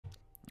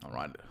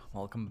Alright,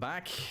 welcome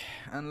back.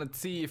 And let's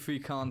see if we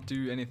can't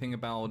do anything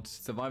about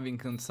surviving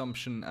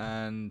consumption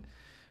and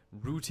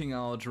rooting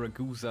out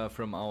Ragusa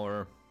from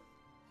our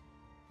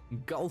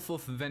Gulf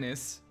of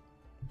Venice.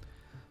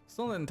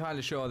 Still not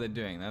entirely sure how they're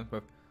doing that,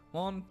 but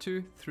 1,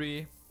 2,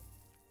 3,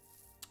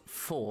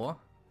 4.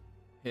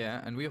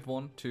 Yeah, and we have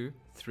 1, 2,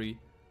 3,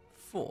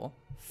 4,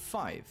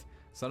 5.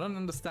 So I don't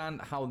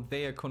understand how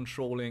they are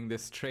controlling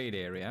this trade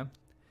area.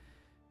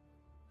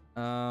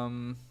 We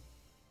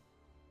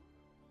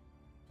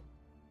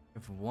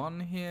have 1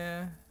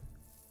 here.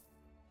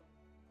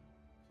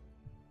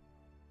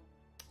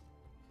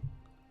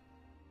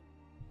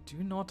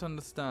 Do not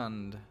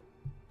understand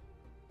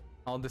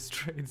how this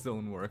trade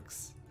zone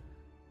works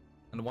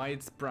and why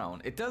it's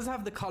brown. It does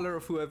have the color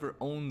of whoever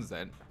owns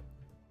it.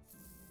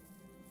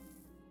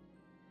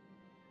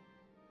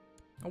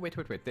 Oh, wait.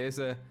 There's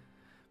a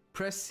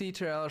press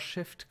Ctrl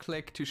shift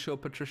click to show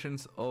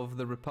patricians of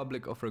the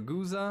Republic of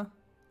Ragusa.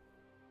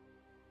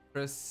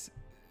 Press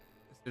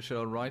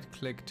Ctrl right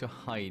click to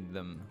hide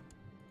them.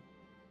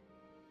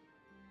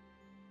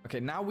 Okay,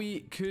 now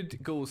we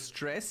could go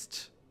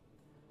stressed,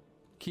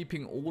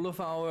 keeping all of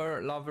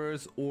our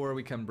lovers, or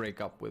we can break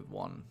up with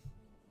one.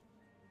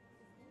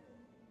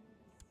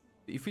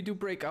 If we do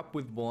break up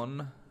with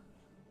one,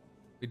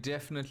 we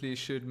definitely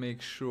should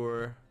make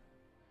sure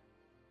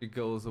it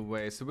goes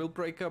away. So we'll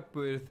break up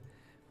with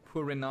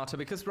poor Renata,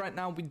 because right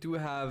now we do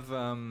have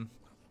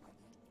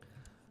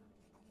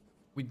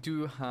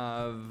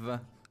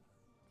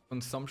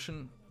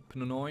consumption,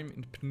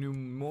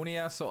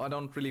 pneumonia, so I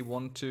don't really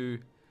want to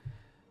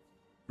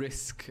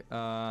risk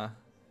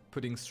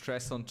putting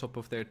stress on top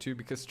of there too,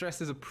 because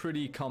stress is a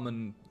pretty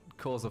common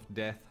cause of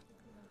death.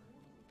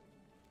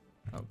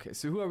 Okay,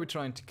 so who are we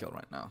trying to kill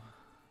right now?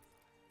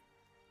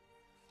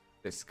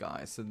 This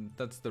guy, so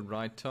that's the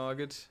right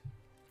target.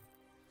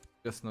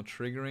 Just not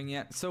triggering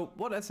yet. So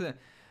what is a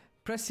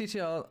press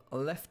CTL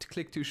left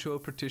click to show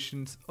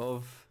partitions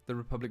of the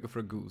Republic of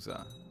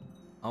Ragusa.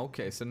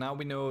 Okay, so now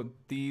we know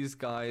these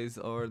guys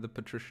are the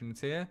patricians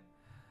here.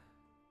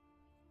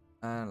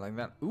 And like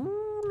that.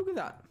 Ooh, look at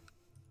that.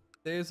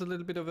 There's a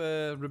little bit of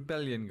a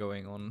rebellion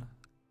going on.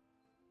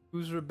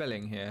 Who's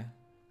rebelling here?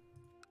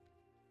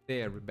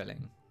 They're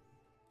rebelling.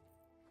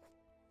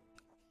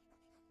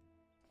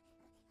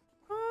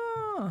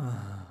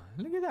 Ah,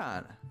 look at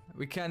that.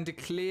 We can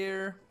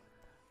declare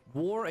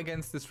war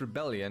against this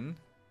rebellion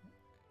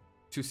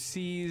to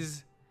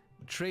seize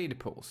trade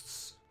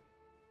posts.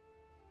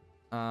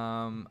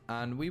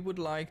 And we would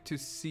like to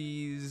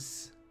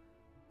seize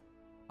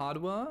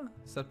Padua.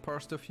 Is that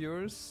part of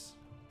yours?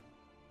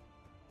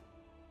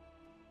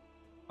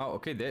 Oh,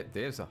 okay,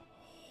 there's a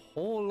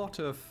whole lot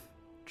of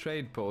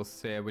trade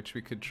posts here which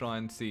we could try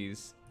and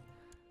seize.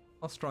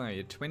 How strong are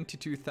you?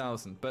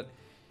 22,000, but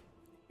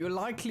you're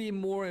likely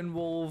more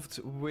involved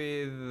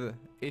with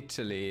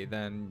Italy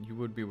than you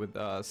would be with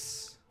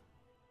us.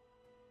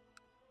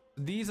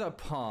 These are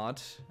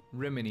part,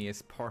 Rimini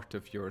is part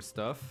of your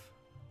stuff.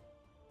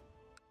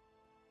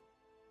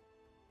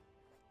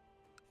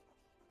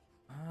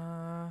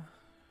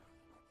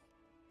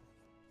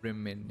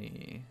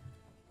 Rimini.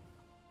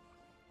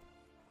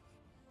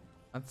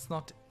 That's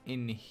not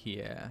in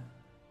here.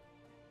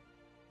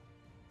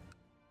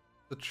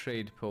 The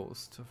trade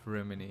post of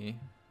Rimini.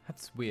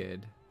 That's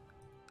weird.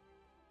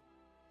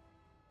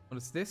 What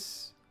is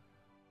this?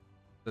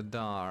 The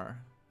Dar.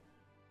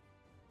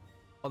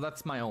 Oh,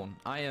 that's my own.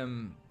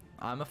 I'm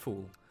a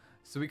fool.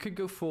 So we could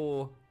go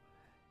for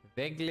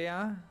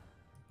Veglia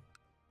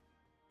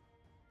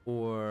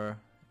or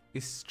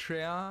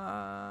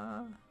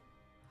Istria.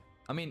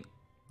 I mean,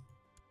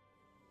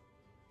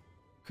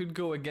 could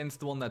go against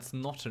the one that's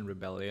not in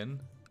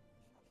rebellion.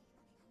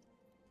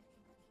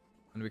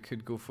 And we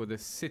could go for the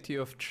city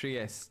of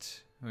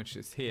Trieste, which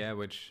is here,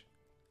 which...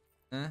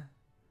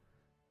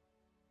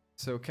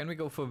 So can we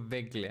go for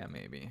Veglia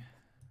maybe?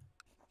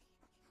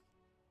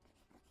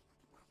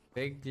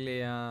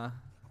 Veglia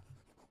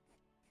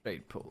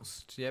trade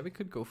post. Yeah, we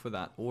could go for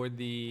that. Or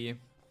the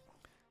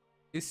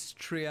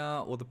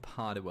Istria or the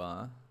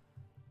Padua.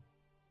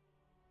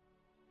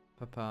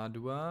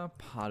 Padua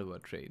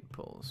trade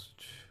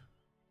post.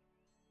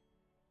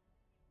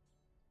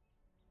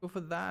 Go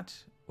for that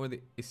or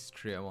the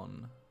Istria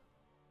one.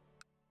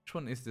 Which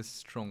one is the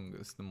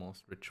strongest, the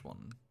most rich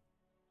one?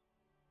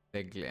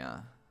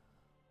 Veglia.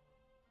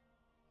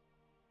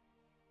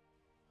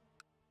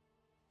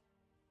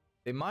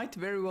 They might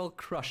very well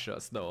crush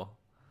us though.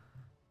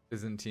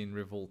 Byzantine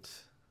revolt.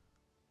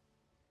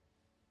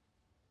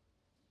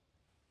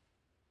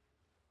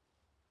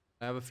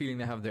 I have a feeling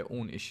they have their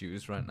own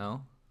issues right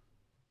now.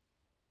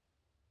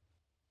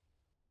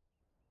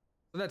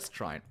 So let's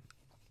try it.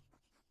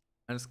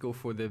 And let's go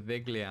for the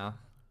Veglia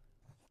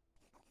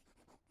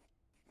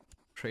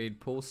trade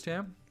post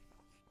here.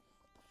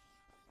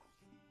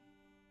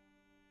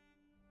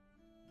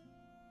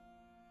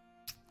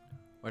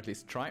 Or at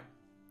least try.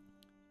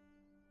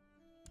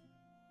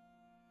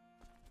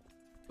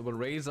 So we'll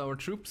raise our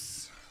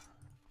troops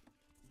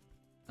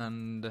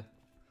and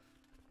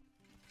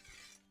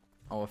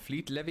our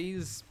fleet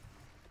levies.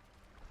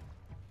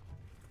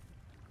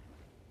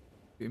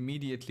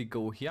 immediately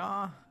go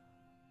here.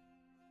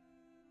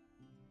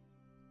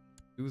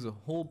 Lose a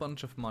whole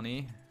bunch of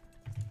money.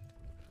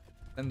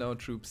 Send our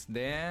troops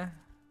there.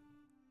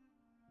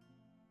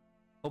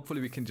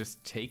 Hopefully we can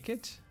just take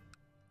it.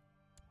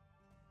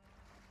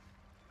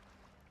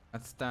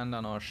 Let's stand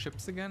on our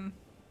ships again.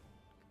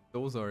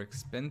 Those are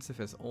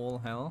expensive as all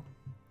hell.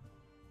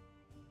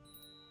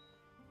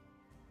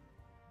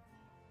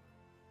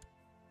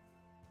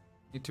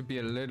 Need to be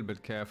a little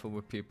bit careful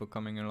with people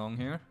coming along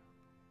here.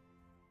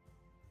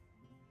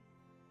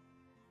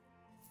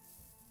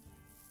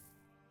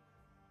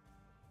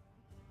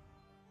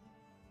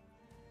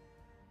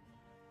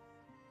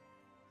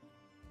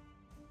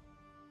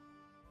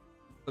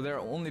 So there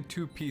are only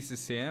 2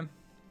 pieces here.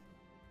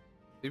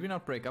 Did we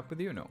not break up with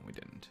you? No, we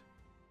didn't.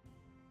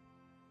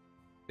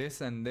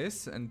 This,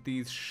 and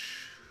these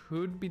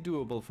should be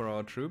doable for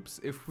our troops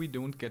if we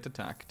don't get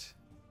attacked.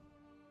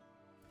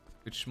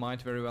 Which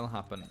might very well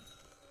happen.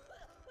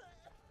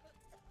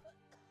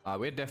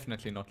 We're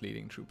definitely not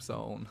leading troops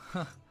our own.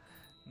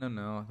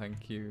 No,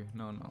 thank you.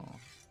 No.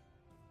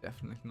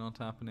 Definitely not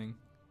happening.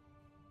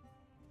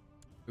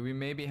 Do we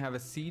maybe have a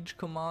siege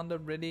commander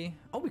ready?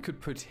 Oh, we could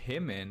put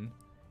him in.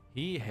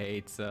 He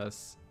hates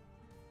us.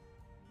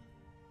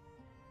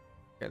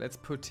 Okay, let's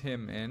put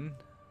him in.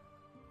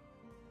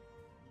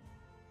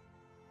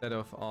 Instead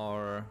of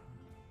our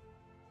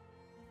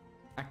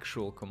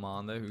actual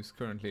commander who's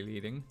currently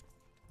leading.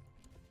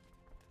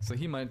 So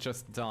he might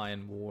just die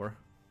in war.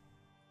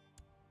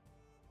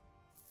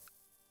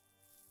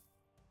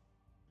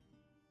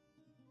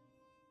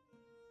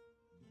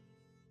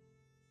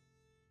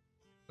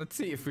 Let's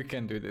see if we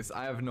can do this.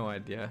 I have no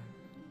idea.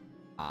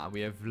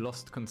 We have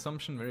lost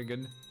consumption. Very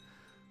good.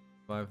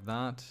 Survive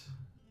that.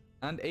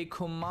 And a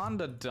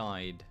commander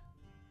died.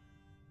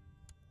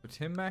 Put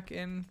him back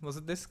in. Was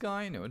it this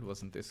guy? No, it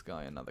wasn't this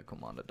guy. Another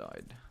commander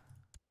died.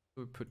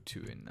 We put 2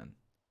 in then.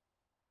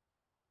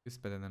 2 is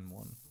better than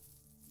 1.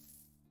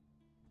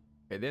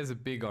 Okay, there's a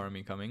big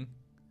army coming.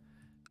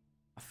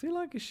 I feel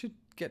like I should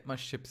get my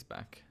ships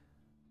back.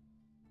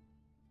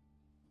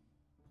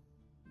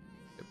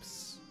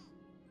 Ships.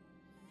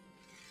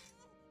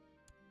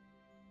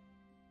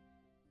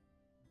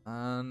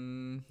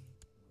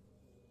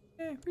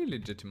 Yeah, we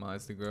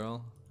legitimize the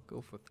girl.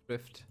 Go for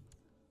thrift.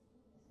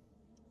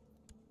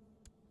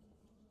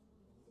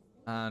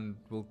 And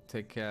we'll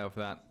take care of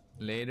that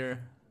later.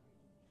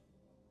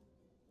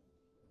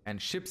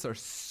 And ships are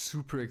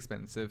super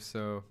expensive,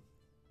 so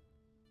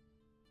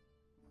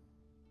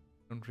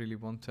don't really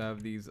want to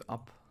have these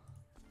up.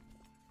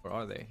 Or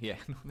are they? Yeah,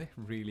 no, they're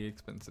really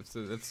expensive.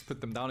 So let's put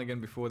them down again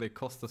before they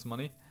cost us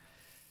money.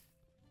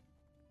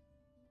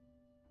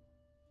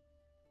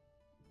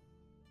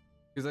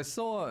 Because I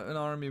saw an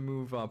army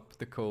move up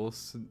the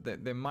coast.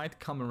 They might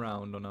come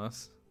around on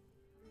us.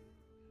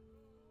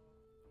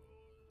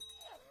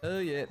 Oh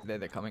yeah, there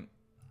they're coming.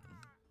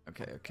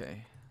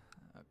 Okay.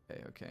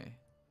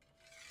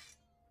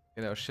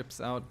 Get our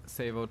ships out,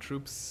 save our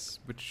troops,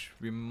 which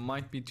we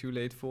might be too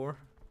late for.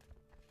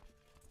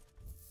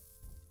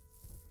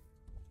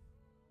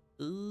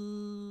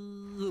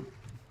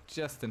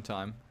 Just in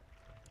time.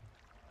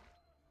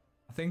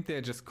 I think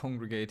they're just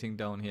congregating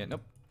down here.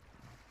 Nope.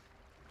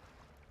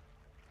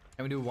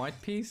 Can we do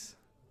white peace?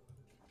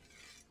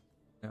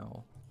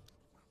 No.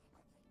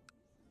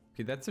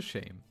 Okay, that's a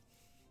shame.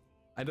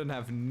 I don't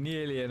have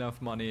nearly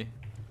enough money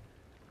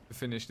to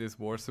finish this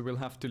war, so we'll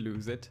have to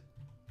lose it.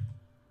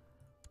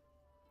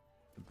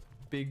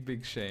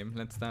 Big shame.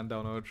 Let's stand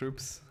down our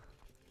troops.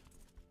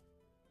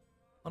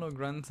 Oh no,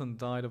 grandson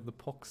died of the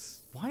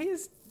pox. Why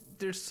is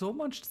there so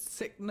much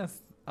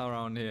sickness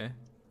around here?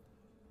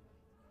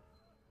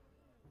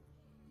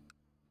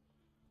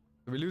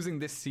 We're losing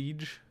this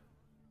siege.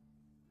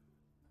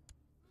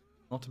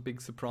 Not a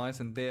big surprise,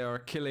 and they are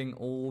killing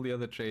all the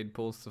other trade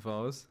posts of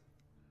ours.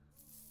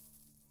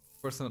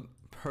 Of course, not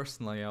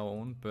personally our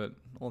own, but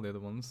all the other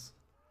ones.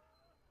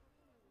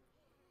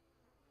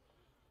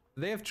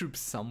 They have troops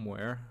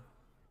somewhere.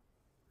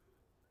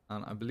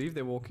 And I believe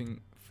they're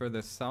walking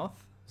further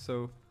south,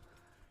 so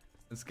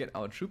let's get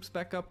our troops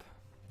back up.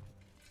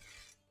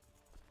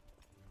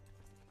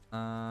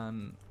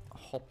 And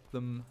hop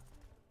them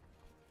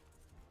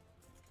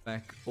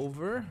back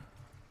over.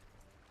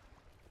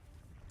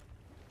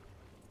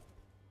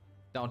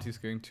 Doubt he's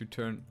going to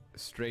turn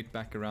straight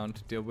back around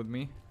to deal with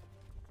me.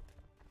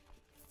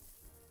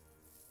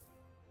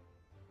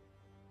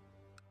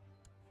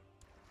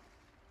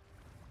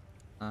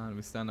 And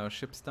we stand our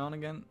ships down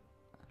again.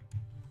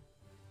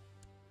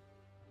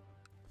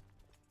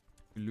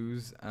 We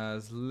lose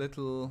as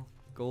little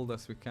gold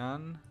as we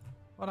can.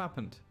 What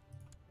happened?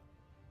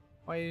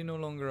 Why are you no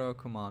longer our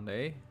command,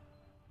 eh?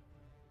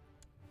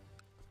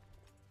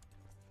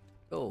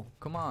 Oh,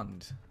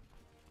 command.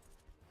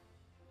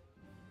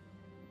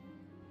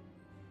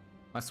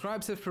 My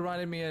scribes have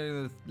provided me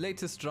a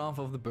latest draft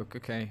of the book.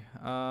 Okay,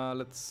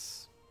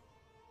 let's...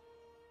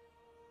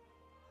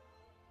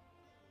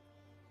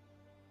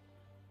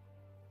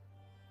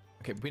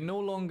 Okay, we're no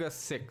longer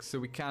sick, so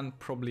we can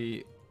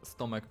probably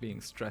stomach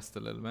being stressed a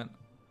little bit.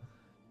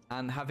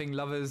 And having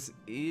lovers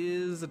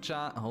is a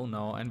chance. Oh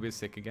no, and we're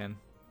sick again.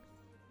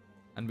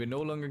 And we're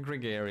no longer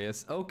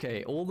gregarious.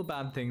 Okay, all the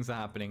bad things are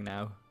happening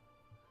now.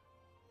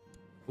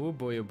 Oh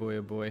boy, oh boy,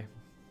 oh boy.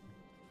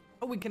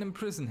 Oh, we can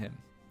imprison him.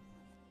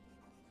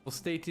 For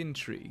state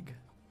intrigue.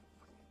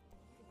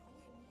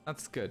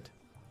 That's good.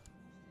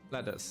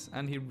 Let us.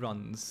 And he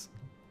runs.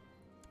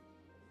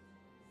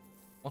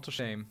 What a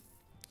shame.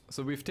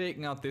 So we've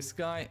taken out this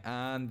guy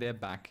and they're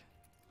back.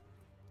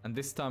 And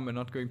this time we're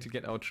not going to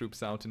get our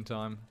troops out in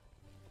time.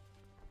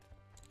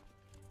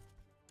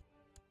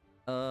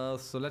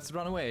 So let's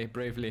run away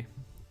bravely.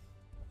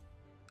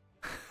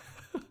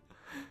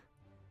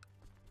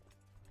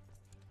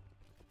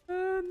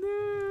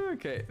 No.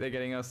 Okay, they're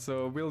getting us,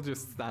 so we'll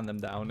just stand them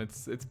down.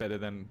 It's better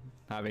than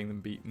having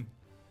them beaten.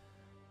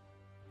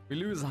 We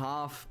lose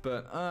half,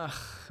 but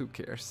who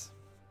cares?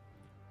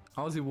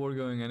 How's the war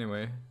going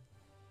anyway?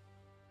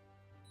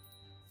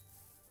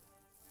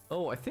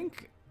 Oh, I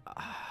think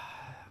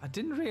I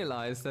didn't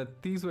realize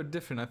that these were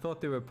different. I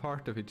thought they were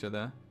part of each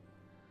other.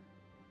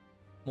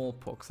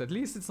 Smallpox. At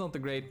least it's not the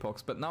great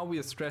pox, but now we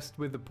are stressed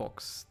with the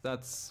pox.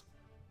 That's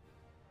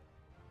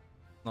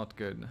not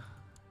good.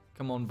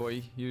 Come on,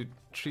 boy. You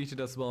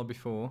treated us well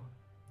before.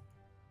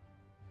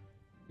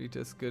 Treat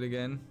us good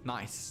again.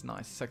 Nice,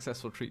 nice.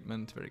 Successful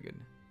treatment. Very good.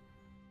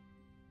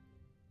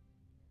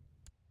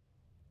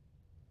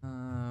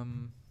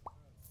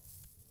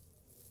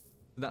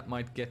 That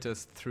might get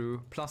us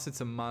through. Plus, it's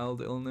a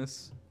mild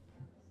illness.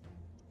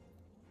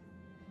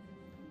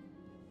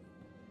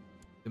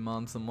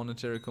 Demand some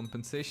monetary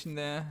compensation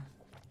there.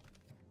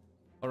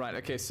 Alright,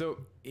 okay, so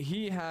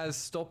he has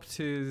stopped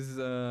his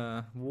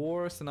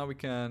war, so now we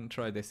can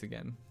try this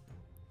again.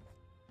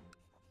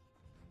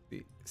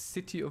 The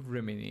city of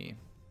Rimini.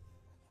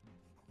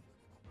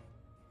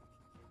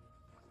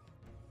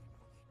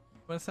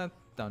 What's that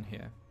down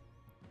here?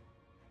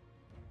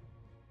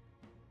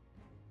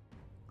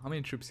 How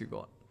many troops you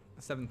got?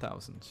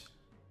 7,000.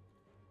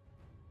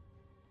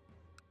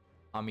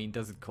 I mean,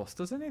 does it cost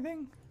us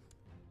anything?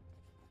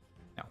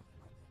 No.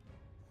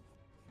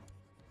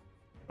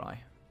 Right.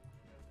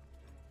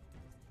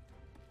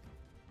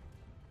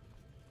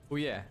 Oh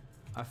yeah,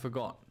 I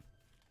forgot.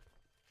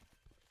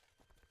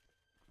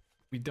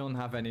 We don't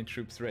have any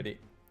troops ready.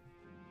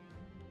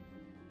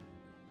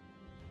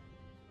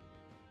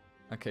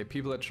 Okay,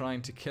 people are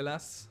trying to kill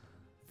us.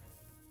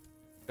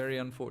 Very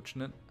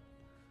unfortunate.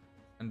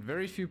 And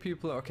very few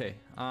people are... Okay,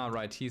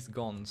 right, he's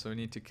gone, so we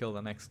need to kill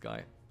the next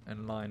guy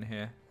in line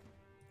here.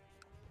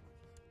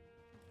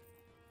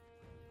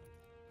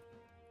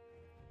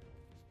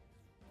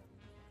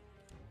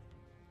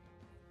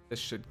 This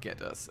should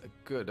get us a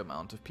good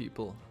amount of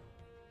people.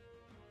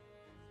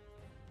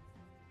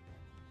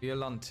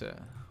 Violante,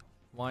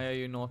 why are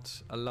you not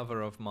a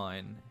lover of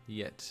mine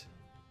yet?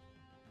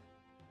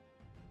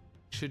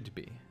 Should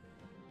be.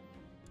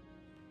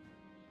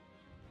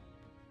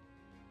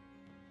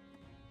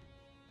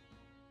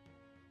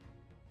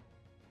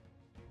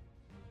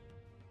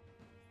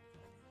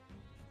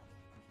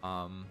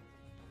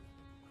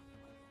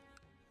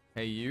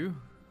 Hey you.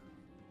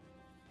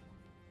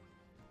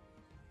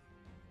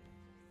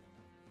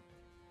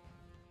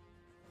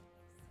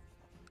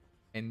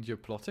 End your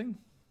plotting?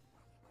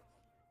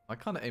 Why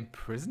can't I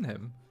imprison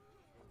him?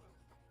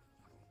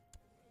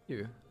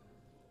 You.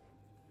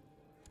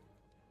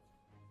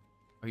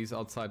 Oh, he's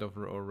outside of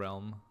our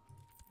realm.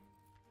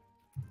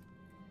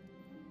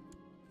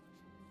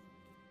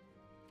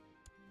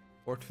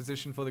 Court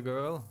physician for the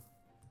girl.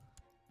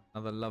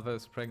 Another lover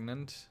is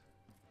pregnant.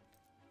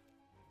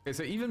 Okay,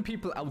 so even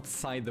people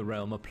outside the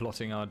realm are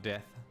plotting our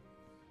death.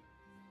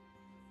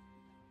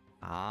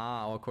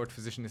 Ah, our court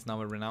physician is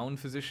now a renowned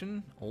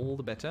physician. All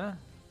the better.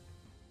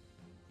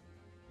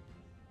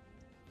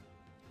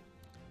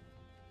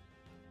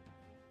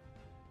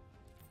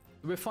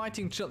 We're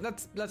fighting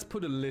let's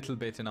put a little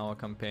bit in our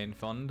campaign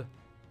fund.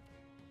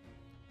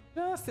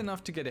 Just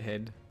enough to get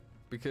ahead.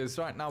 Because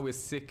right now we're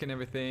sick and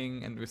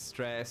everything and we're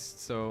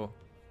stressed, so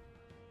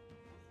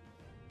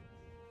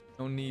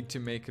no need to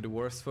make it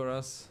worse for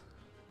us.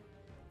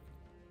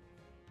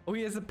 Oh,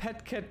 he has a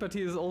pet cat, but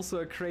he is also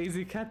a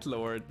crazy cat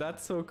lord.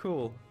 That's so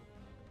cool.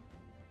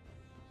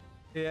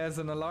 He has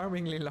an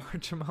alarmingly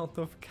large amount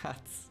of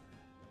cats.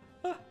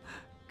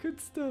 Good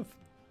stuff.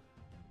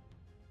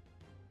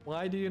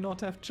 Why do you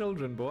not have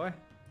children, boy?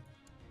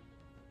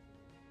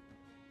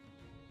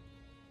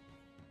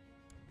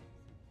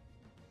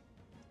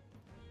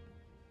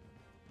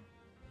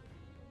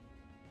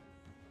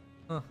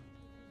 Huh.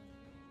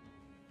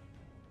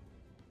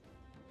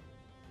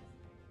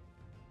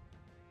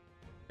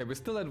 Okay, we're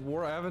still at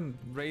war. I haven't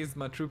raised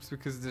my troops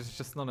because there's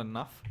just not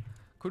enough.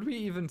 Could we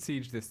even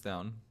siege this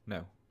down?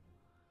 No.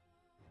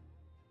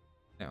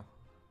 No.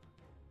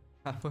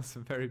 That was a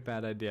very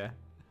bad idea.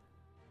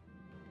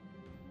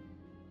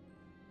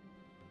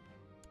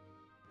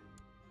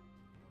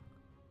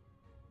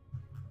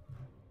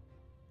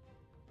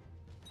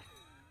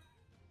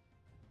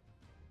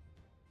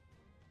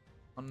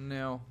 Oh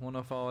no, one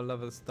of our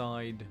lovers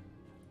died.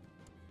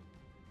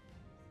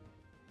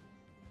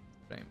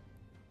 Shame.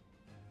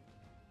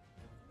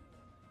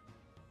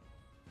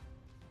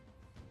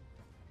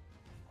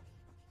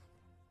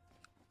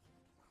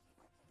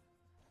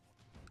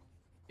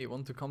 You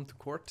want to come to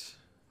court,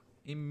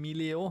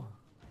 Emilio?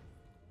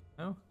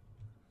 No?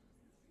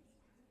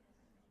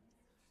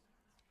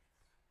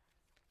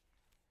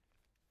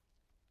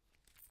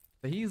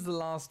 So he's the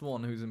last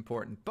one who's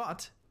important,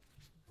 but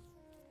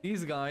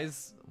these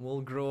guys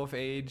will grow of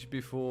age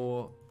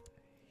before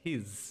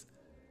his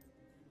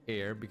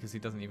heir, because he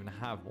doesn't even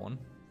have one.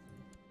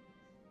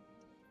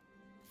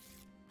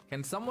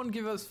 Can someone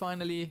give us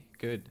finally...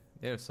 Good,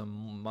 there's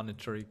some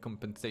monetary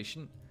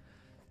compensation.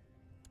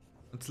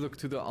 Let's look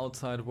to the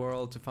outside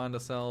world to find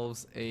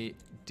ourselves a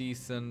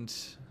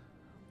decent...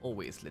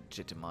 Always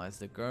legitimize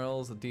the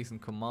girls, a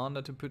decent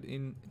commander to put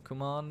in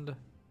command.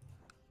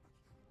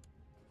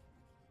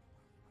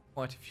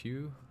 Quite a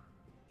few.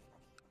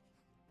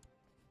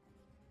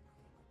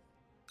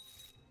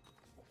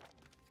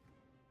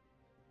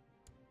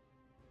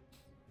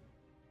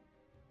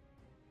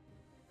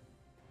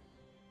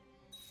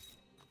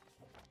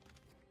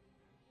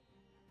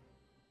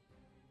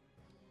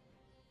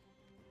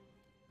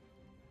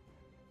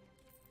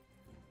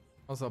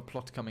 How's our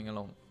plot coming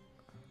along?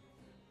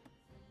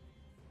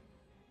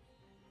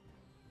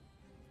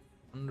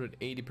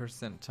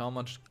 180%. How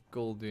much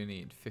gold do you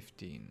need?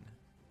 15.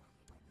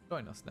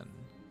 Join us then.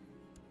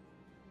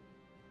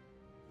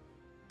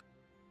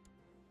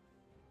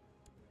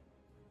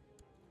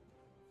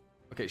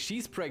 Okay,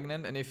 she's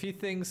pregnant, and if he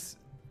thinks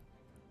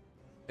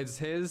it's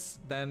his,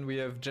 then we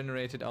have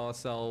generated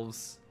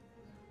ourselves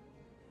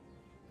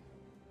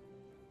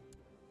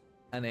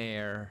an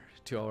heir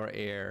to our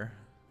heir.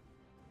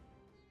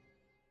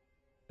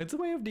 It's a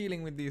way of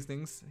dealing with these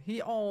things.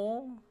 He's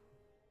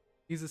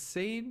a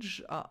sage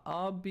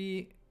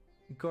Abi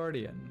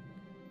guardian.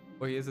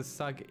 Or he is a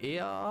Sag Ea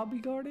Abi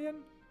guardian?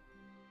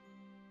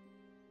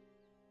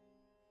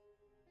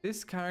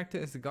 This character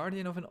is the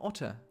guardian of an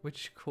otter,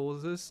 which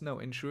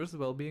ensures the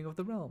well-being of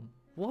the realm.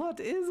 What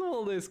is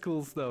all this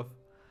cool stuff?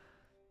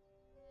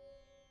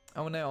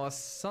 Oh no, our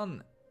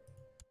son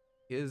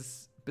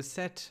is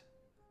beset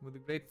with a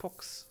great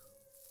pox.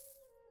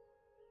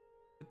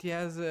 But he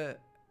has a...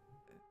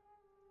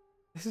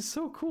 This is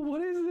so cool, what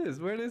is this?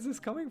 Where is this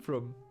coming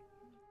from?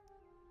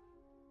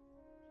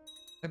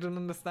 I don't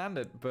understand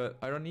it, but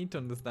I don't need to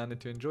understand it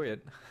to enjoy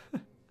it.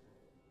 Look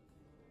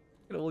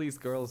at all these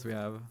girls we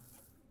have.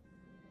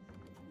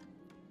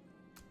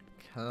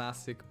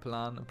 Classic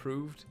plan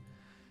approved.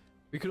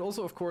 We could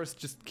also, of course,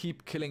 just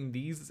keep killing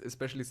these,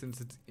 especially since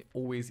it's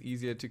always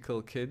easier to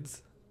kill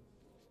kids.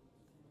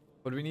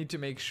 But we need to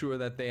make sure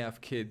that they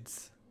have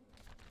kids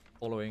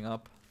following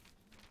up.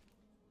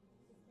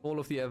 All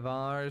of the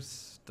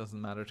Avars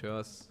doesn't matter to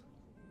us.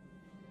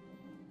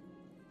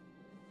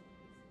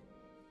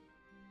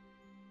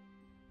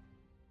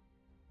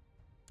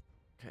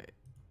 Okay.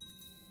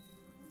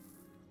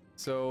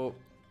 So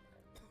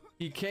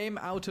he came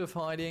out of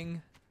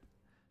hiding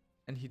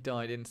and he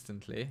died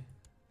instantly.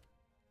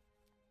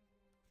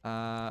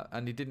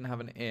 And he didn't have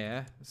an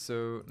heir,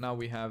 so now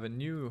we have a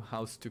new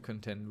house to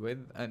contend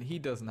with, and he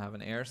doesn't have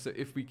an heir, so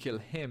if we kill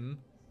him,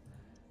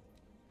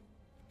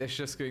 there's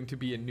just going to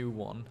be a new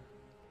one.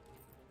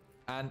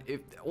 And if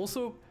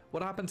also,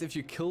 what happens if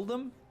you kill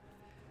them?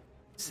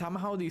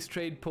 Somehow these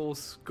trade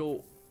posts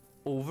go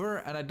over,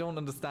 and I don't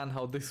understand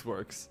how this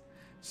works.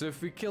 So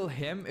if we kill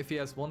him, if he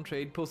has one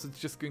trade post, it's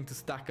just going to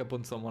stack up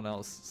on someone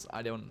else.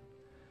 I don't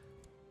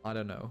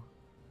know.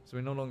 So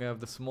we no longer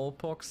have the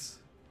smallpox,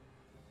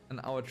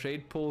 and our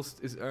trade post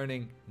is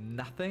earning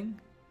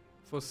nothing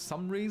for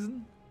some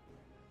reason.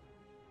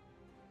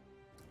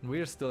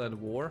 We're still at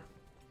war,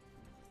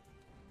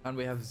 and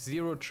we have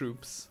 0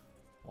 troops.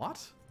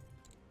 What?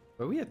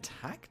 Were we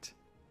attacked?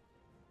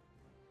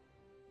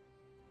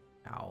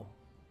 Ow.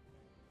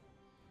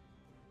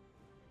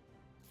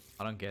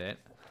 I don't get it.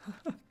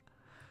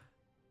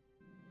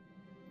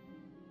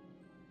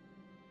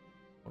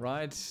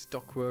 Alright,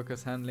 dock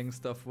workers handling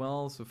stuff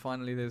well, so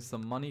finally there's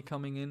some money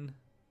coming in.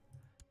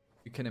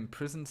 We can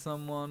imprison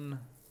someone.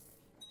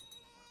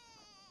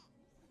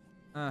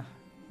 Ah,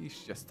 he's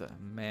just a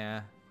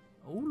mare.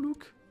 Oh,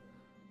 look.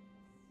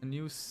 A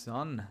new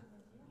son.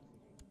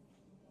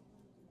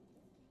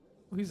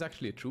 Oh, he's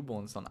actually a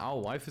trueborn son. Our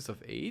wife is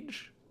of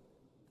age?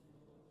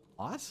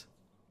 What?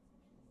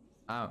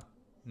 Oh,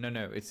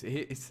 no, it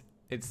is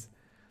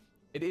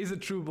a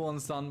trueborn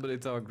son, but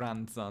it's our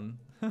grandson.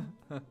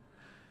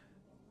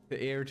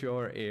 The heir to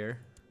our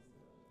heir.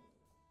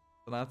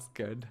 So that's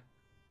good.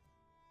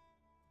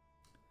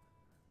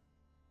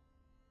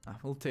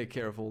 We'll take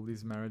care of all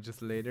these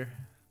marriages later.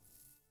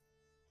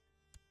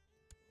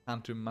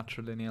 Can't do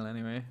matrilineal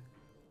anyway.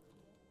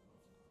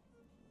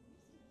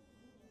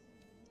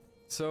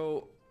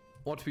 So,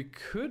 what we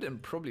could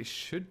and probably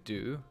should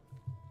do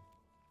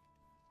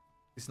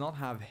is not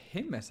have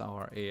him as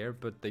our heir,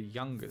 but the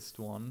youngest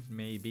one,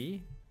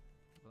 maybe.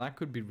 That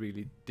could be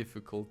really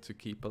difficult to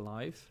keep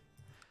alive.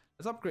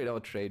 Let's upgrade our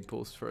trade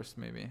post first,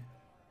 maybe.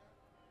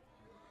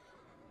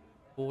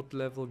 Port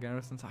level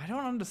garrisons. I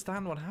don't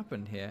understand what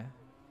happened here.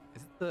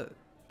 Is it the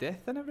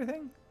death and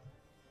everything?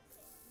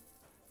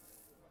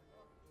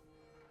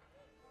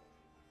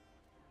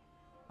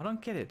 I don't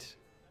get it.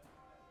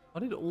 How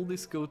did all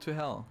this go to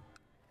hell?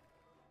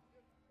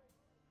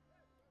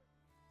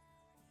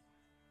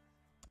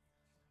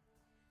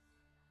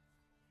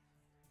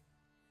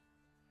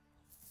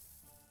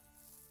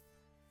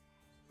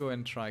 Go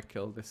and try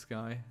kill this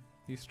guy.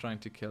 He's trying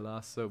to kill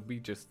us, so we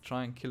just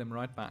try and kill him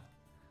right back.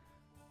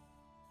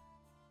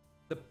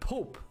 The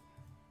Pope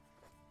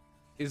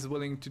is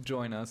willing to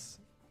join us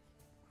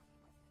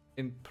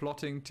in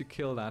plotting to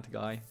kill that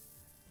guy.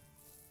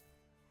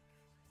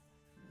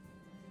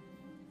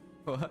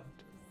 What?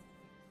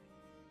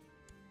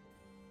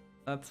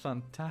 That's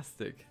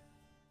fantastic.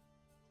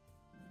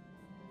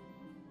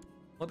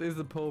 What is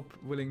the Pope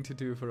willing to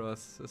do for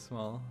us as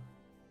well?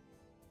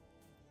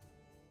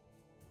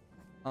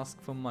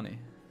 Ask for money.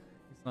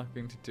 He's not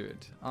going to do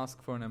it.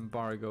 Ask for an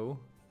embargo.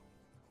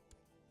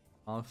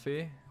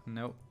 Alfie?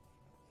 No.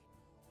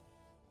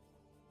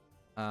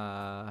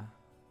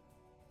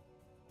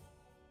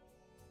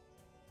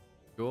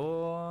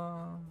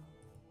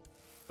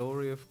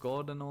 Glory of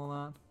God and all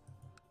that.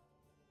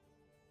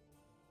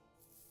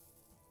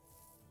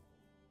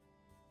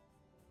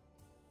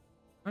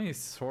 I mean, he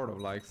sort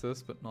of likes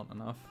us, but not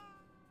enough.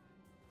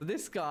 So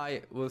this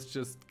guy was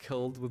just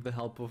killed with the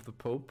help of the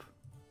Pope.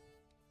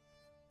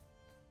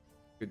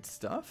 Good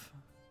stuff.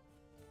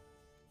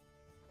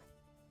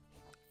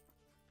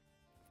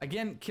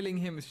 Again, killing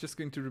him is just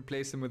going to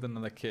replace him with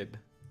another kid.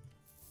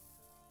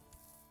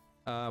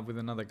 With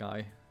another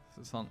guy.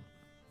 So it's not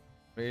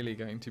really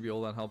going to be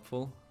all that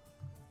helpful.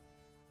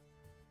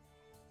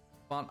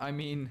 But I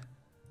mean,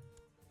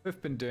 we've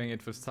been doing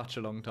it for such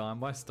a long time.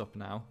 Why stop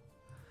now?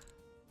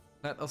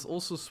 Let us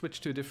also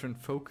switch to a different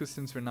focus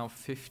since we're now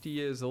 50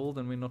 years old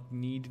and we're not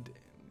needed.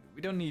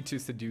 We don't need to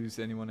seduce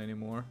anyone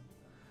anymore.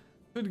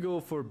 Could go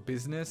for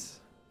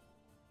business.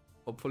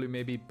 Hopefully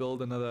maybe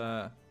build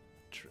another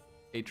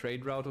a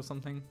trade route or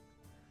something.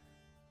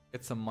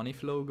 Get some money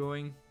flow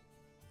going.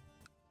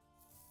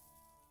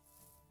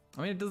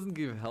 I mean, it doesn't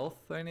give health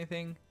or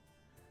anything,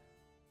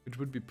 which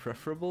would be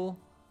preferable,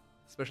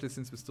 especially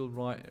since we're still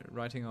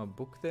writing our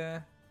book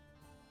there.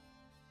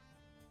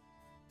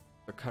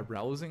 The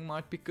carousing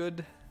might be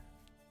good.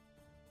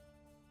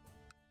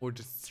 Or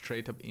just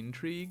straight up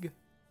intrigue.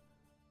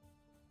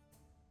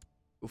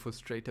 Go for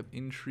straight up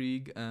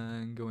intrigue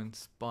and go and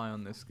spy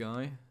on this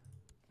guy.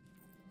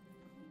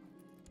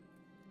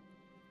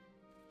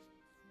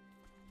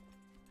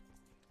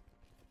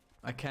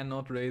 I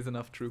cannot raise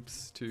enough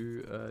troops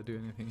to do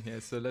anything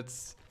here, so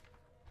let's...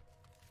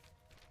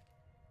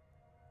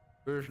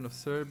 Version of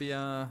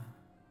Serbia.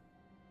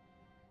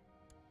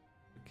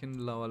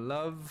 Kindle our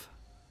love.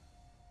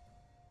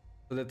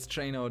 So let's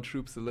train our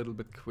troops a little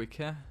bit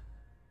quicker.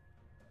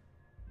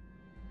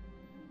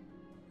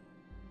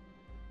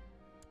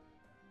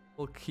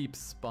 We'll keep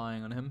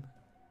spying on him.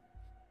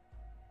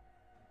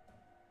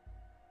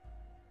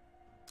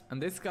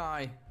 And this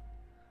guy,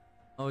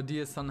 our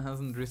dear son,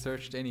 hasn't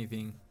researched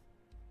anything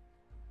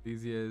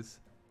these years.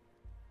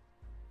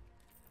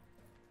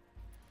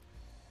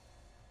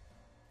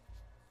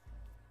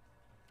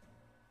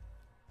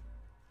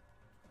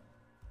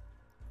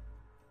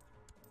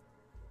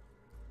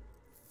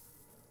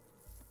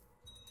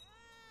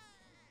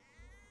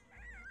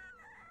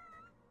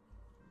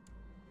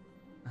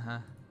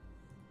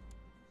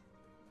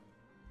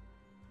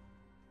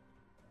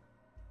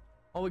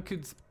 Or we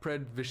could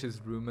spread vicious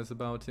rumors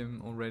about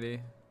him already.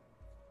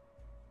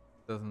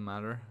 Doesn't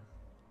matter.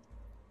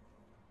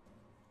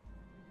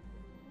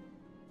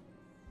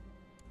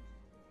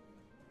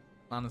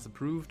 Plan is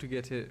approved to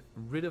get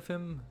rid of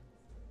him.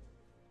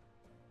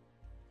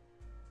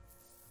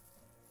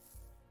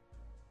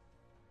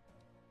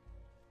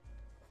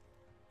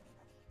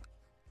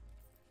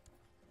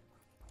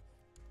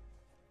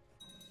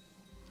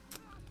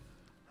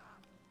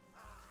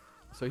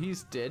 So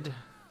he's dead.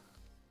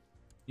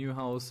 New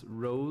house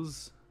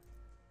Rose.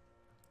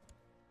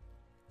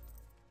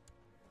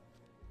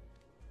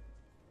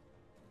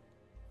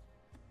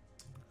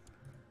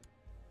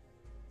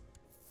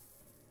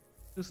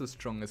 Who's the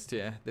strongest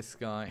here? This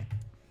guy.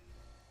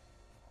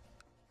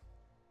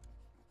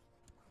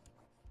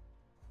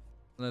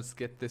 Let's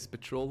get this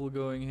betrothal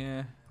going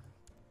here.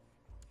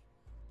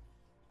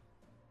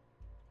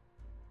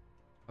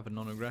 Have a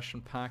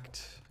non-aggression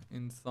pact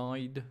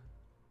inside.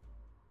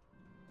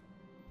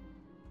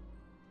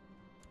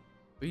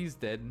 He's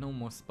dead, no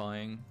more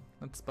spying.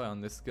 Let's spy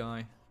on this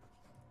guy.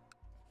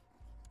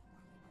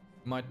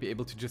 Might be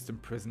able to just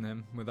imprison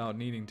him without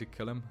needing to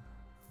kill him.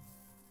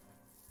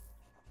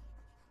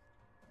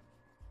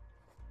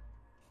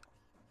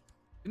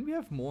 Didn't we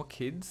have more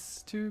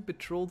kids to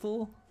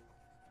betrothal?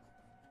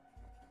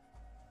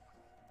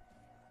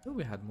 Oh,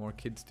 we had more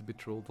kids to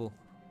betrothal.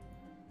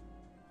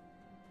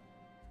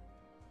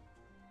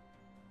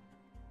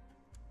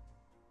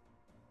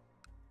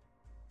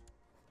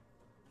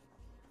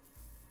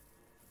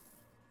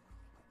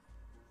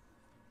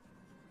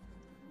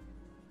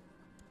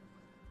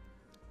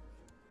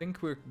 I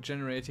think we're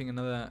generating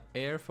another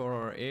heir for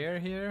our heir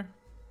here.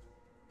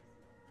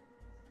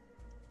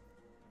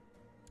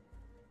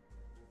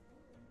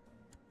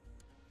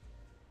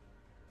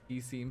 He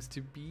seems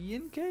to be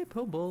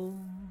incapable.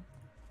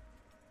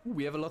 Ooh,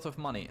 we have a lot of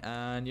money,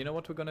 and you know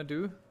what we're gonna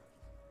do?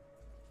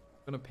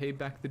 We're gonna pay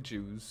back the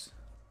Jews.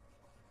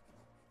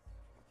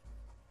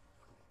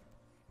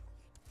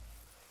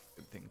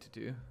 Good. thing to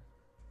do.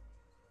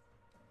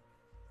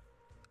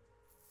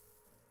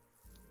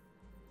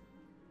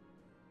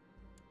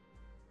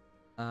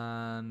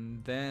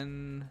 And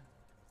then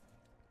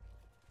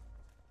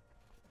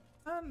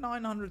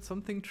 900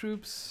 something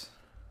troops.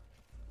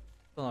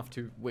 Don't have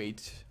to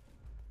wait.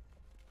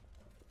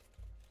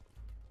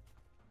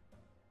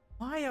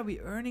 Why are we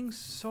earning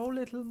so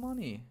little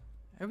money?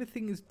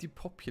 Everything is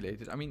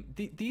depopulated. I mean,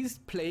 these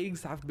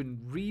plagues have been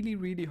really,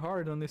 really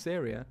hard on this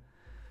area.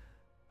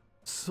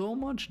 So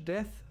much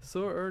death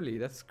so early.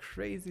 That's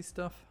crazy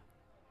stuff.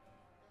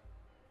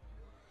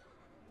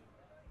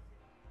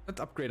 Let's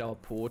upgrade our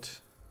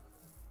port.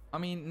 I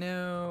mean,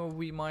 no,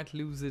 we might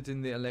lose it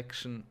in the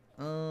election.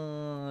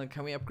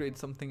 Can we upgrade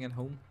something at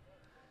home?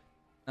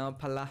 Now,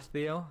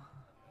 Palacio.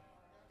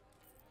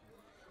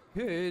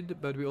 Good,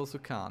 but we also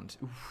can't.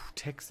 Oof,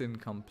 tax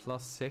income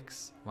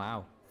 +6.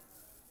 Wow.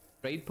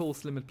 Trade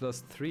pulse limit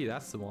 +3.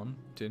 That's the one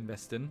to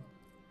invest in.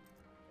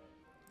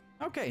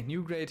 Okay,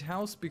 new great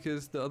house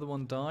because the other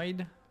one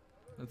died.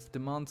 Let's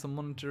demand some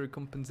monetary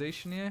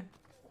compensation here.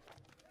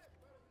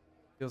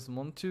 Doesn't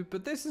want to,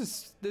 but this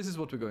is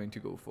what we're going to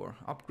go for.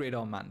 Upgrade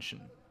our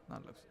mansion.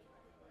 That looks.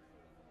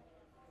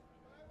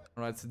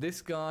 All right, so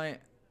this guy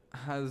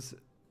has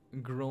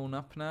grown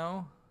up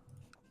now.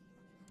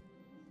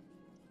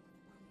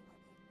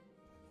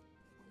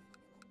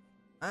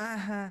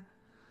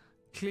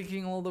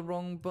 Clicking all the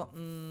wrong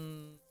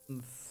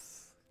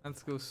buttons.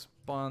 Let's go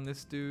spy on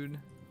this dude.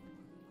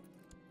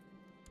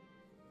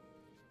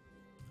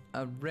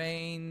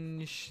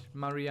 Arrange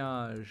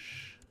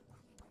marriage.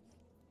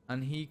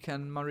 And he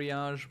can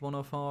marriage one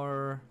of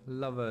our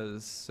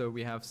lovers. So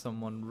we have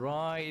someone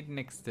right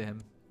next to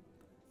him.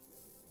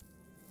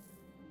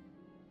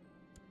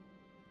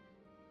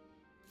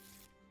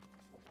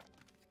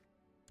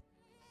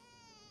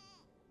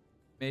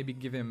 Maybe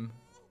give him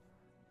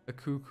a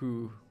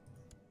cuckoo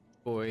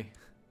boy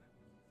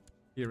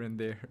here and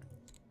there.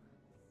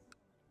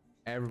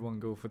 Everyone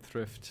go for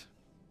thrift.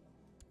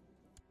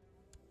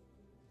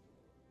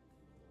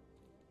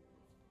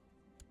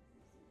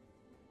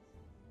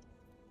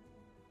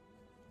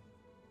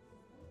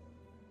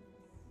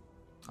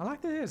 I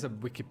like that there's a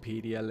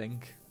Wikipedia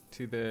link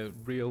to the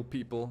real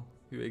people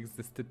who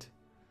existed.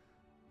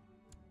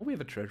 Oh, we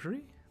have a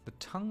treasury? The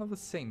Tongue of a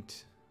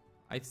Saint.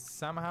 I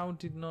somehow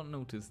did not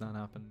notice that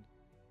happened.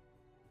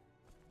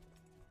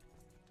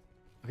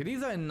 Okay,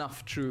 these are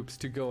enough troops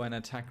to go and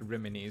attack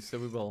Rimini, so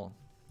we will.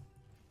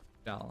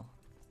 Shall.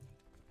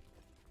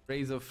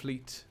 Raise our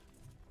fleet.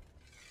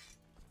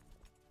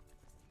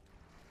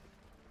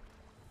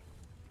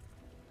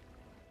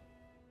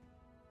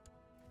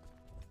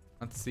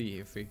 Let's see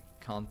if we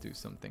can't do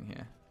something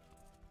here.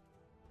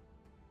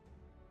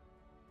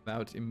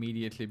 Without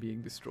immediately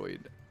being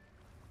destroyed.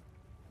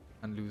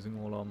 And losing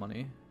all our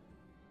money.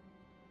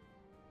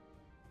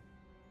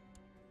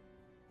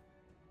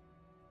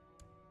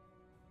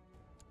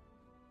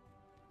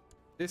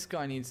 This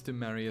guy needs to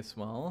marry as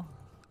well.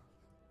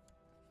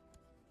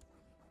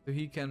 So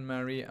he can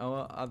marry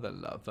our other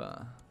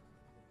lover.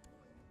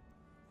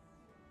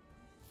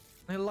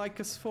 He'll like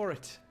us for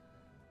it.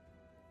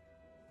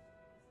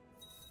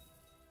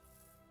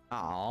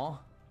 Aww.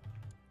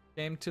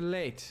 Came too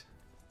late.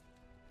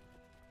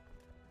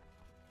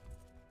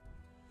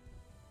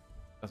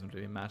 Doesn't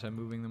really matter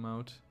moving them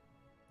out.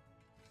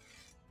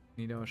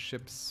 Need our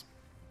ships.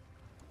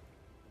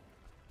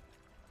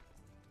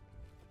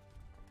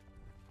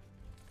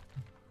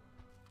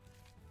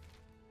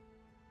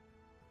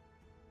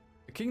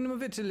 The Kingdom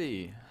of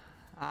Italy.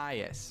 Ah,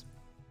 yes.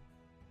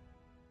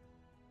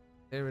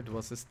 There it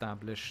was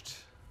established.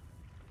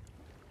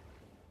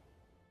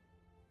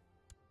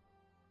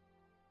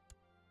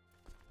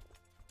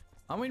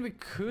 I mean, we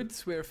could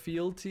swear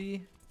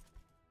fealty.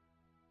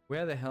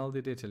 Where the hell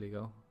did Italy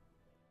go?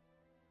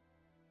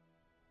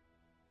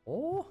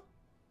 Oh?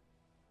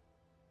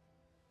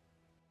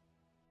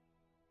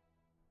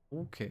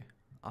 Okay.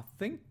 I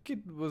think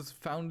it was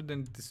founded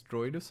and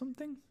destroyed or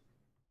something.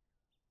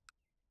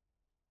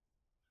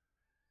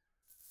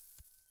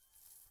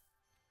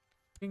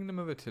 Kingdom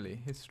of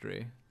Italy,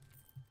 history.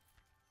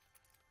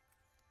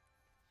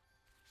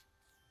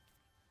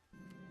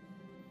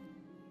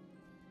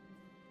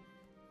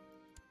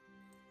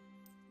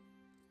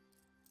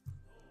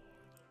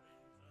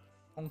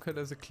 Conquered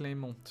as a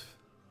claimant.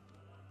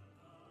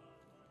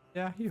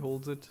 Yeah, he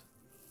holds it.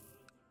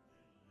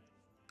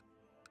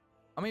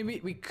 I mean,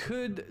 we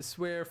could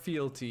swear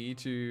fealty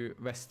to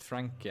West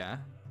Francia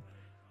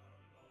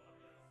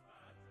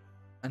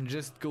and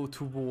just go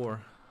to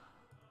war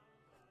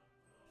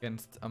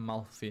against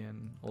Amalfi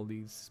and all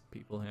these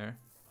people here.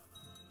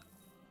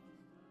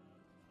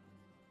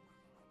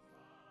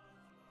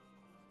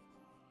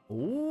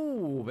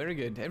 Ooh, very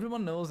good.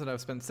 Everyone knows that I've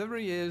spent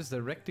several years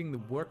directing the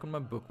work on my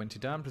book. When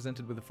today I'm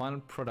presented with the final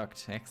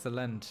product.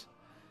 Excellent.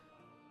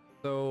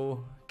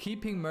 So,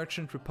 keeping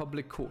Merchant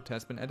Republic Court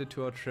has been added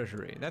to our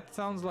treasury. That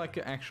sounds like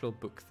an actual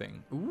book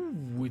thing.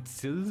 Ooh, it's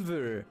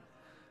silver.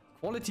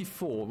 Quality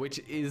 4, which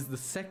is the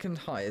second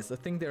highest. I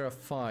think there are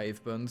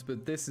 5 buns,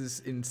 but this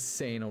is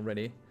insane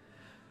already.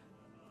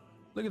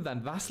 Look at that.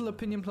 Vassal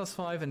opinion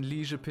 +5 and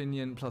liege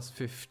opinion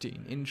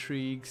 +15.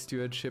 Intrigue,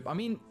 stewardship. I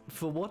mean,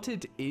 for what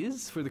it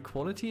is, for the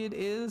quality it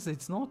is,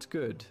 it's not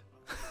good.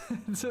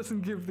 It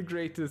doesn't give the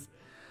greatest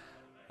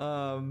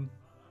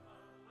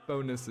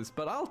bonuses,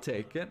 but I'll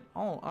take it.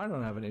 Oh, I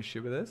don't have an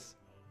issue with this.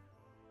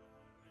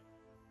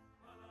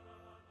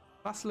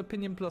 Vassal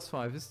opinion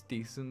 +5 is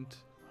decent.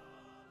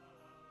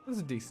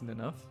 That's decent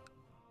enough.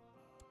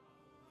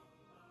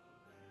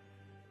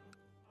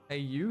 Hey,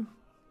 you.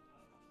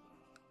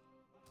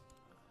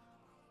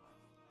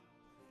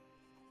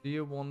 Do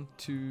you want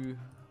to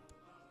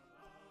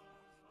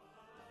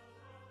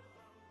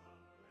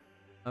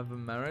have a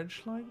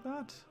marriage like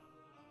that?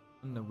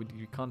 No, we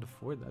can't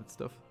afford that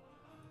stuff.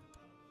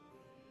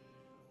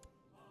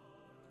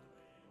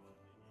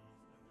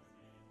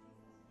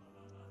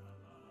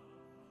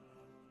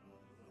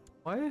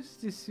 Why is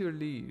this your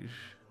liege?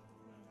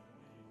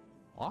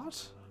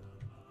 What?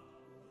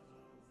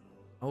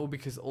 Oh,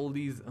 because all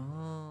these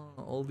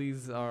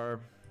are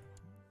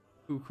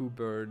cuckoo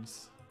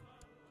birds.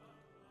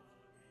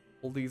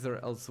 All these are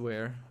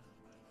elsewhere.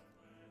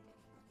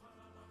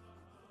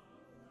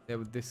 Yeah,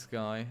 with this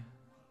guy.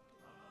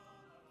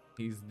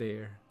 He's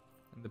there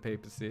in the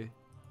papacy.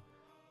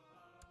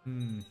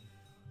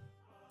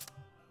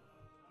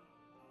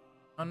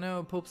 Oh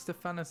no, Pope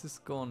Stephanus is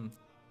gone.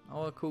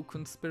 Our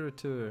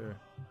co-conspirator.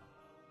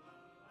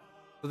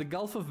 So the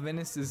Gulf of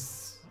Venice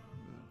is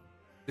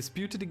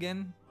disputed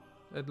again,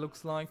 it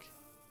looks like.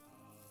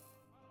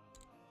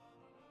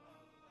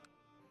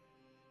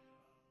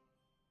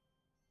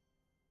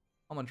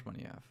 How much money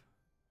you have?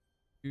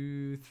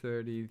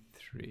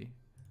 233.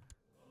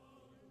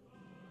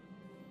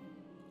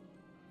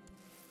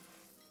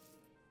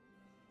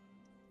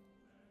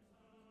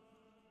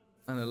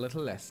 And a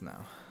little less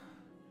now.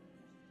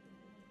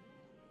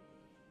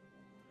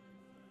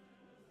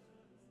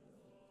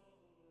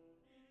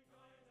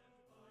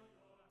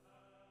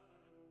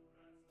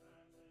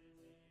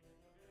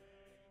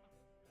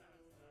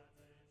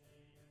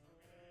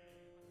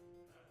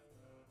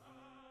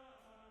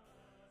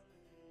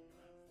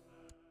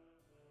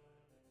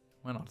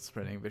 We're not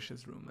spreading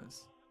vicious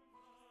rumors.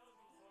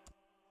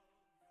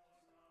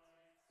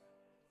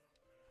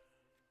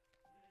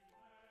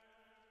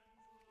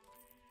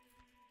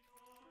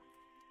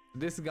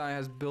 This guy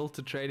has built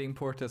a trading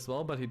port as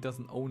well, but he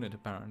doesn't own it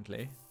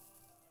apparently.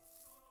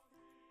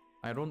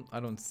 I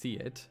don't see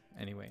it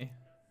anyway.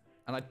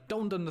 And I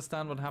don't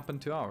understand what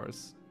happened to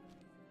ours.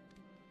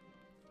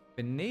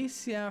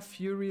 Venetia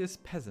Furious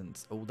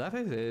Peasants. Oh, that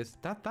is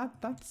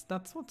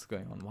that's what's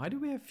going on. Why do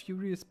we have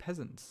Furious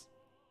Peasants?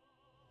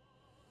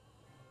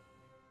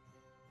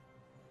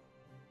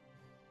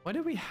 Why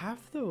do we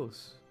have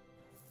those?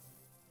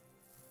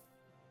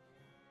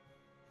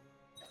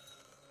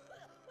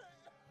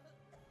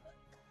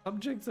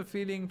 Subjects are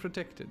feeling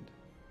protected.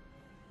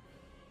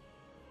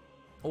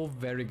 Oh,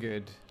 very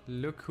good.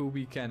 Look who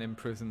we can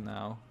imprison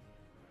now.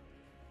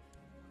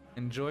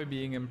 Enjoy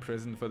being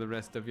imprisoned for the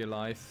rest of your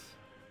life.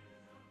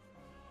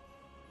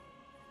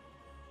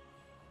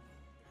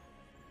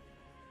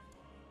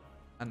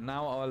 And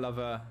now our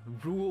lover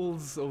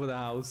rules over the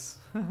house.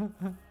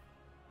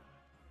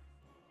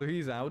 So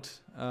he's out.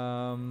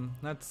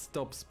 Let's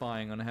stop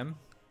spying on him.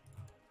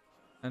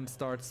 And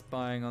start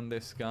spying on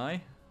this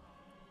guy.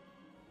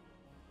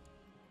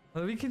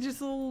 Well, we can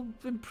just all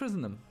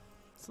imprison him.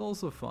 It's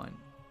also fine.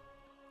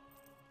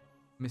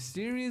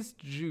 Mysterious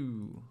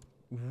Jew.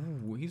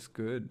 Ooh, he's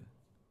good.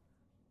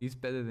 He's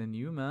better than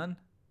you, man.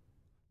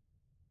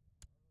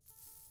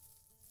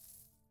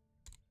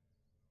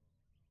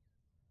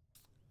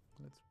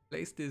 Let's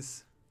place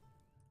this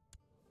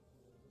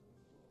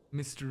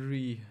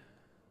mystery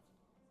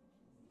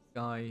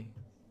guy.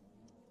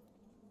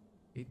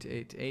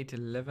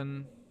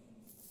 88811.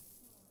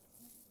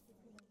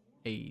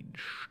 Age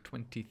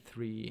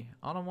 23.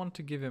 I don't want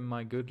to give him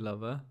my good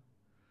lover.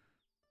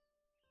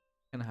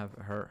 Can have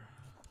her.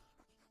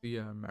 We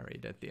are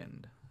married at the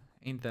end.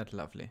 Ain't that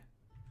lovely?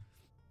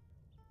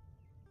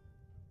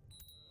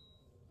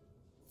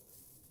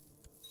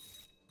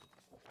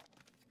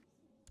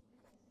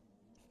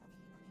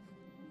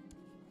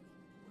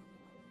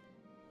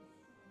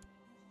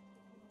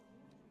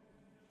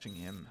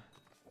 Him.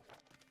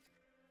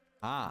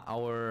 Ah,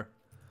 our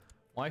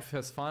wife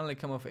has finally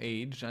come of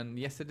age, and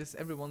yes, it is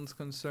everyone's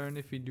concern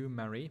if we do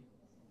marry.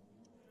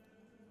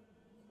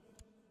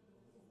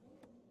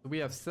 We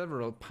have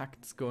several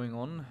pacts going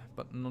on,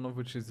 but none of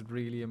which is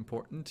really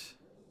important.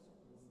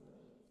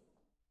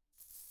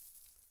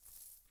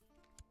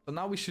 So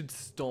now we should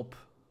stop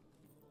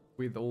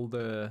with all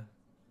the,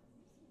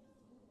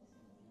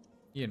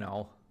 you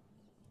know,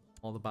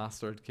 all the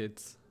bastard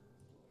kids.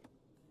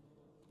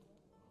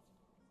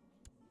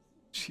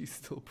 She's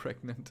still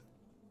pregnant.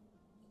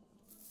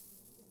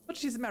 But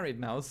she's married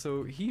now,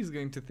 so he's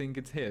going to think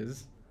it's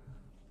his.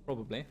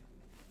 Probably.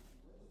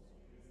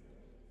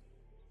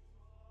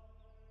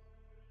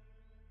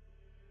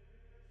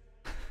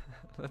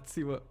 Let's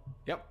see what...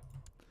 Yep.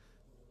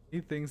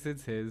 He thinks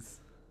it's his.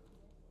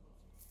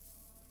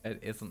 It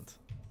isn't.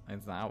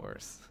 It's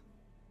ours.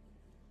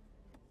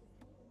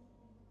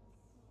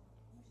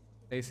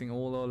 Placing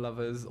all our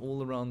lovers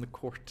all around the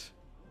court.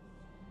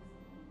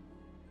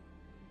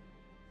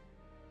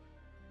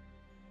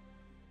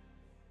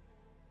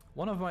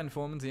 One of my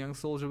informants, a young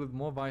soldier with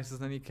more vices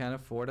than he can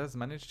afford, has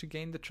managed to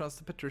gain the trust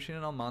of Patrician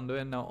and Armando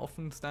and now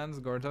often stands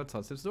guard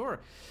outside his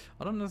door.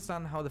 I don't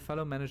understand how the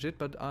fellow managed it,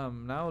 but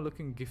I'm now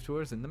looking gift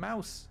towards in the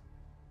mouse.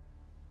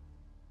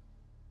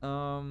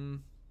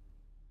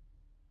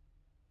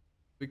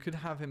 We could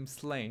have him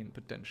slain,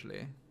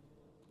 potentially.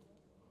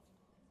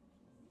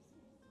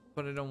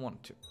 But I don't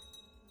want to.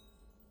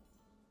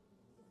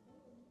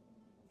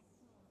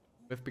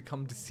 We've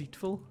become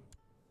deceitful?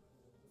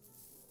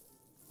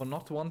 For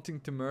not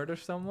wanting to murder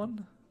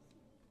someone?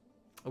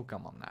 Oh,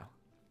 come on now.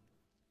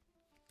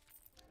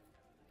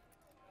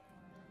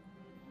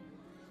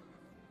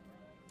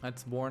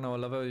 Let's warn our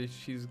lover,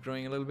 she's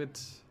growing a little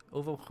bit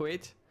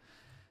overweight.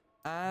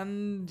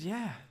 And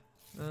yeah,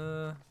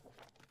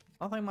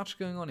 nothing much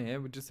going on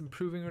here. We're just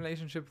improving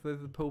relationship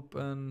with the Pope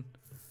and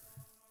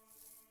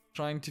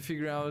trying to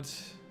figure out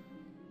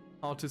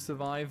how to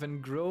survive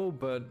and grow,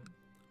 but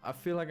I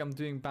feel like I'm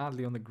doing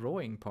badly on the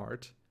growing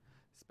part.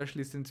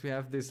 Especially since we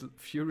have this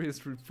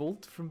furious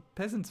revolt from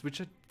peasants,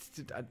 which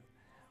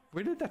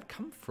where did that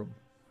come from?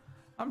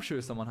 I'm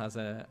sure someone has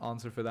an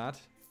answer for that.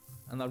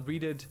 And I'll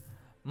read it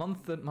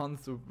month and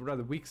month, or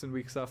rather weeks and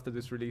weeks after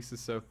this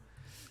releases, so...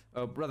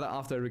 rather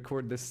after I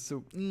record this,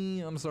 so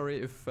I'm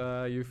sorry if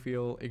you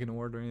feel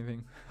ignored or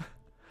anything.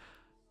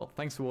 Well,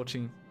 thanks for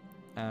watching,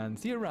 and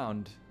see you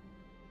around.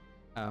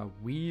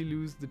 We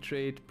lose the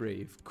trade,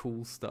 brave,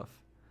 cool stuff.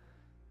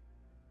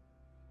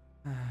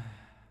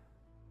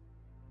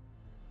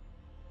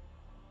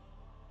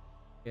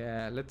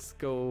 Yeah, let's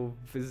go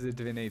visit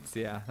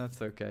Venezia.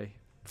 That's okay.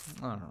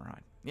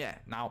 Alright. Yeah,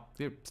 now,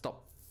 here,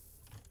 stop.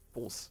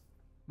 Pause.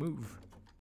 Move.